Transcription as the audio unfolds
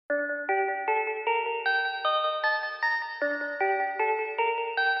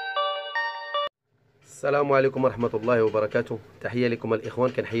السلام عليكم ورحمة الله وبركاته. تحية لكم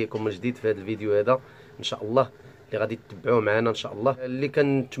الإخوان، كنحييكم من جديد في هذا الفيديو هذا إن شاء الله اللي غادي تتبعوه معنا إن شاء الله. اللي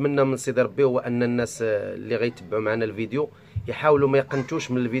كنتمنى من سيدي ربي هو أن الناس اللي غيتبعوا معنا الفيديو يحاولوا ما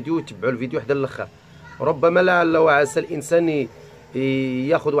يقنتوش من الفيديو، يتبعوا الفيديو حتى للآخر. ربما لعل وعسى الإنسان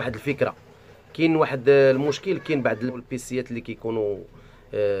ياخذ واحد الفكرة. كاين واحد المشكل، كاين بعض البيسيات اللي كيكونوا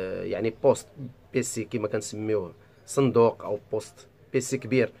يعني بوست بيسي كما كنسميوه، صندوق أو بوست بيسي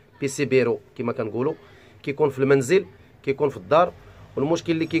كبير، بيسي بيرو كما كنقولوا، كيكون في المنزل، كيكون في الدار.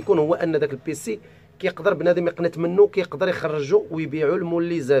 والمشكل اللي كيكون هو ان داك البيسي كيقدر بنادم يقنت منه، كيقدر يخرجو ويبيعو لمول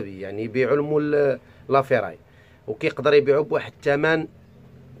لي زافي، يعني يبيعو لمول لافيراي، وكيقدر يبيعو بواحد الثمن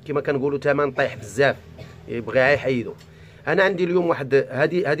كما كنقولوا ثمن طايح بزاف، يبغي يحيدو. انا عندي اليوم واحد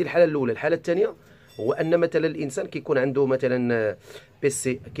هذه الحاله الاولى. الحاله الثانيه هو ان مثلا الانسان كيكون عنده مثلا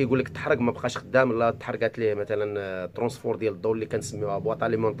بيسي كيقول لك تحرق ما بقاش خدام، لا تحرقات ليه مثلا ترونسفور ديال الضوء اللي كنسميوها بواط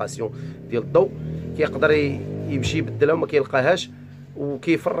اليمونطاسيون ديال الضوء، كيقدر يمشي يبدلها وما كيلقاهاش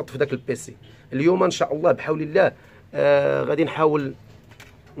وكيفرط في داك البيسي. اليوم ان شاء الله بحول الله غادي نحاول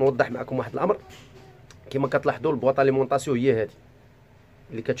نوضح معكم واحد الامر. كما كتلاحظوا البواط اليمونطاسيون هي هذه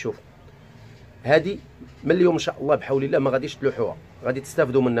اللي كتشوفوا، هذه من اليوم ان شاء الله بحول الله ما غاديش تلوحوها، غادي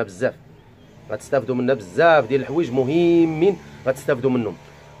تستافدوا منها بزاف، غتستافدوا منها بزاف ديال الحوايج مهمين غتستافدوا منهم.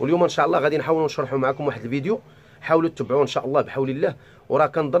 واليوم ان شاء الله غادي نحاولوا نشرحوا معكم واحد الفيديو، حاولوا تتبعوه ان شاء الله بحول الله. وراه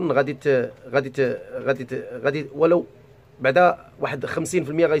كنظن غادي ولو بعدا واحد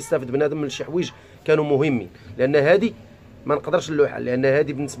 50% غيستافد بنادم من شي حوايج كانوا مهمين، لان هذه ما نقدرش نلوحها، لان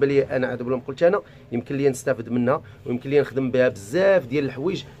هذه بالنسبه لي انا عاد بلا ما قلت انا يمكن لي نستافد منها ويمكن لي نخدم بها بزاف ديال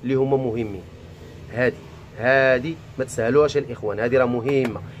الحوايج اللي هما مهمين. هذه ما تسهلوهاش الاخوان، هذه راه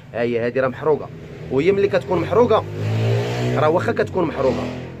مهمه. هذه راه محروقه، وهي ملي كتكون محروقه راه واخا كتكون محروقه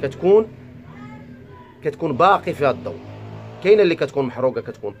كتكون باقي فيها الضوء. كاينه اللي كتكون محروقه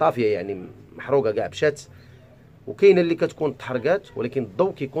كتكون طافيه، يعني محروقه كاع مشات، وكاينه اللي كتكون تحرقات ولكن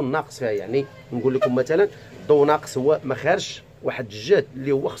الضوء كيكون ناقص فيها. يعني نقول لكم مثلا الضوء ناقص، هو ما خارج واحد الجهد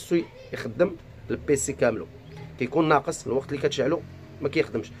اللي هو خصو يخدم البيسي كاملو، كيكون ناقص الوقت اللي كتشعلو ما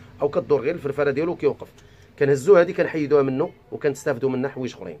كيخدمش، او كدور غير الفرفره ديالو كيوقف. كنهزو هذه كنحيدوها منه وكنستافدوا منها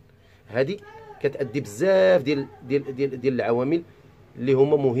حوايج اخرين. هذه كتادي بزاف ديال العوامل اللي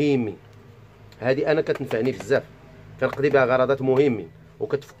هما مهمين. هذه انا كتنفعني بزاف، كنقضي بها غرضات مهمين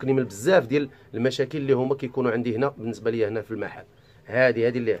وكتفكني من بزاف ديال المشاكل اللي هما كيكونوا عندي هنا بالنسبه لي هنا في المحل. هذه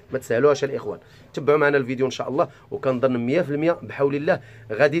اللي ما تسهلوهاش الاخوان. تبعوا معنا الفيديو ان شاء الله، وكنظن 100% بحول الله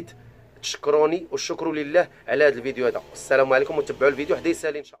غادي تشكروني والشكر لله على هذا الفيديو هذا. السلام عليكم، وتبعوا الفيديو حدا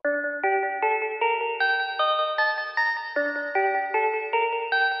يسالي ان شاء الله.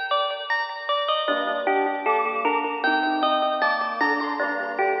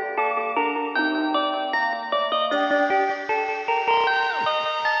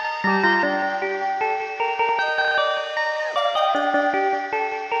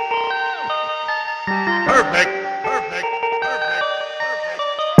 Perfect.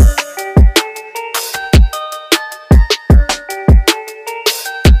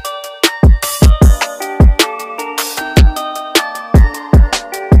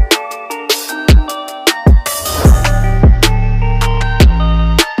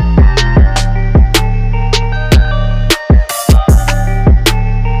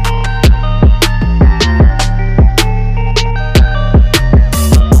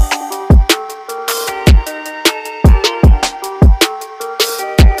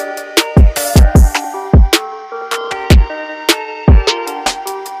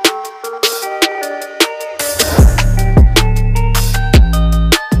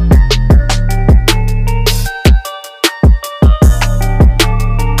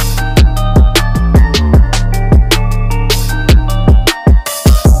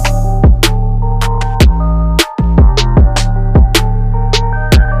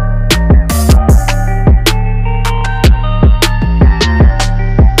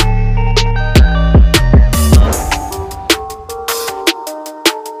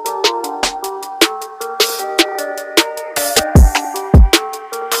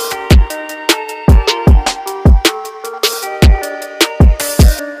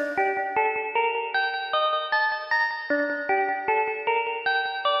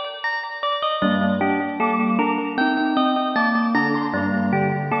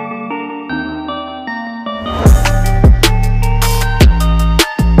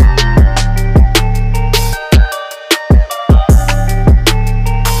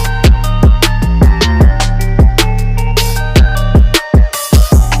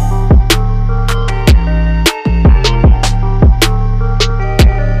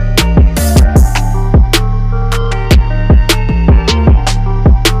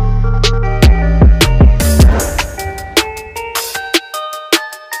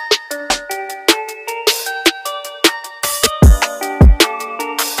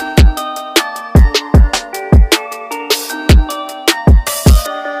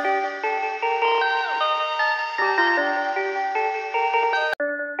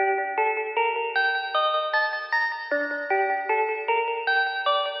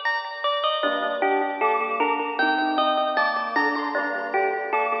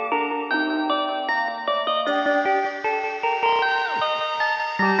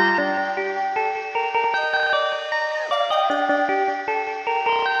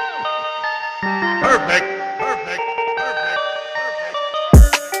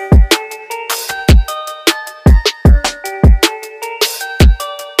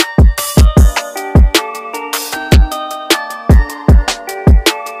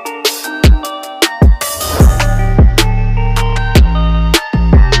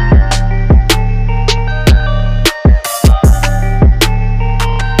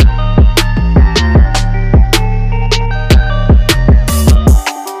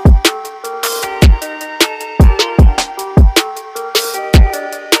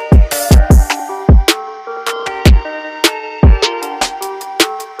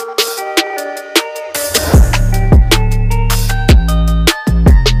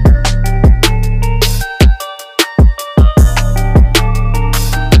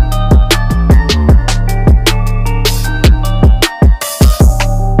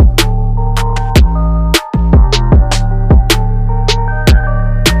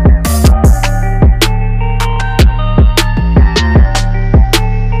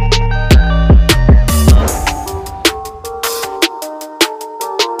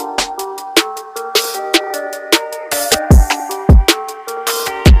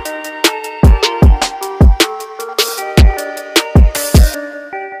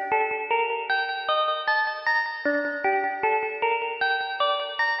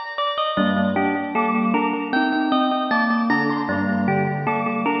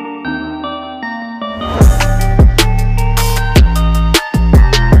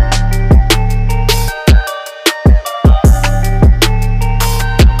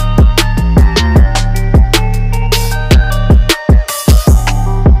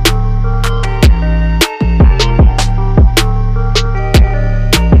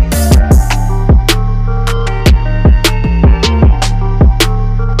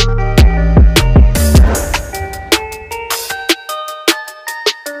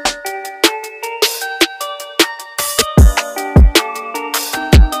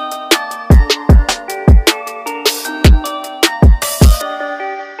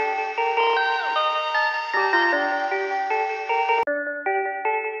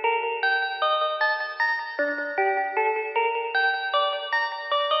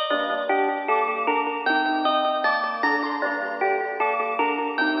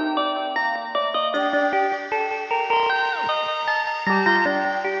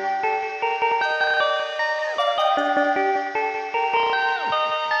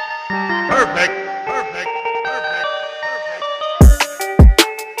 Perfect, perfect, perfect, perfect.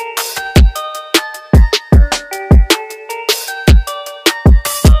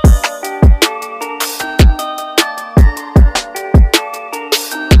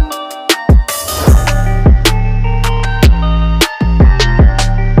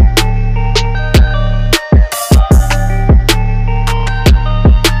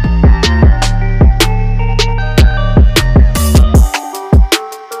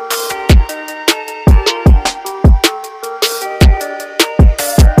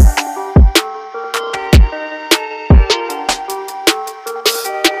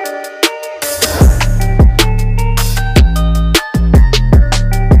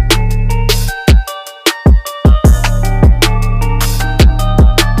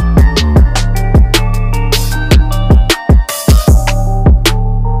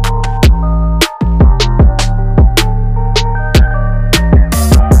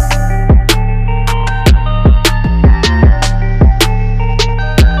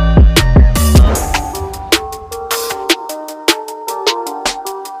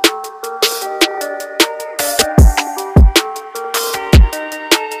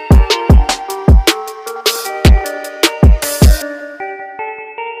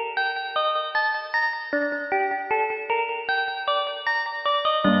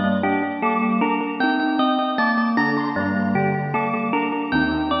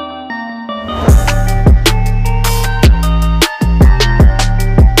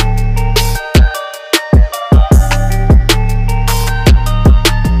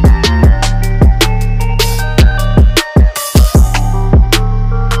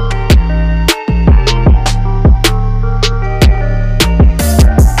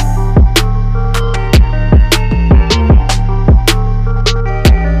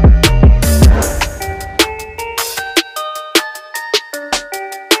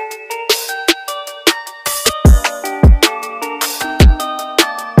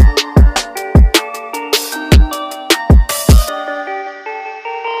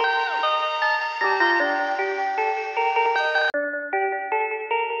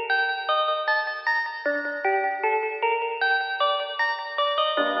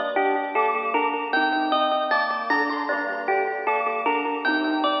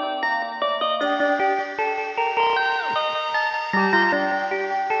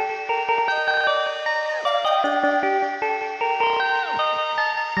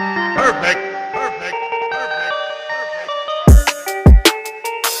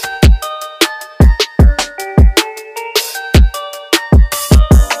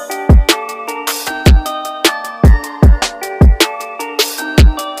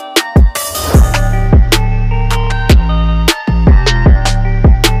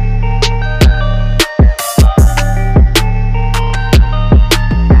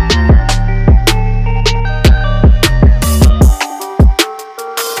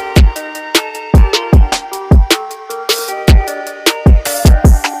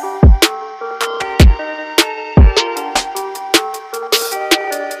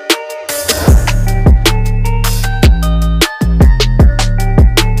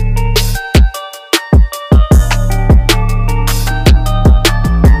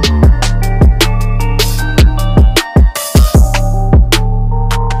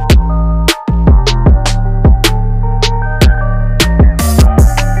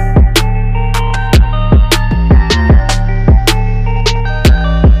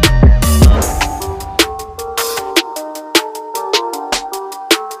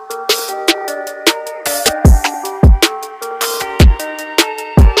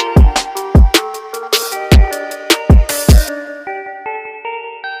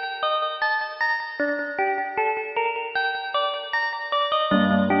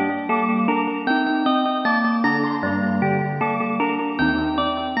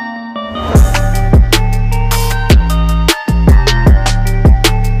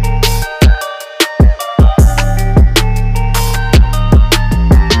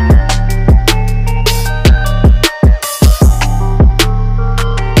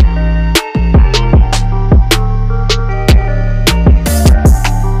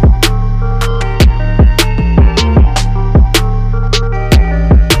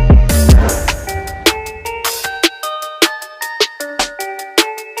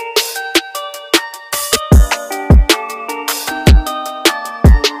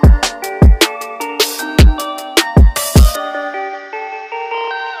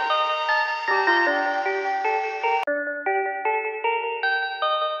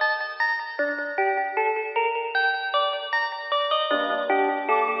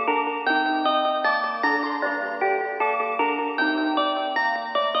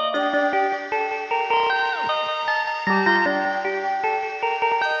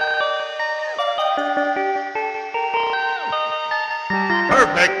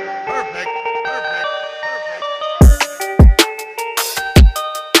 Perfect.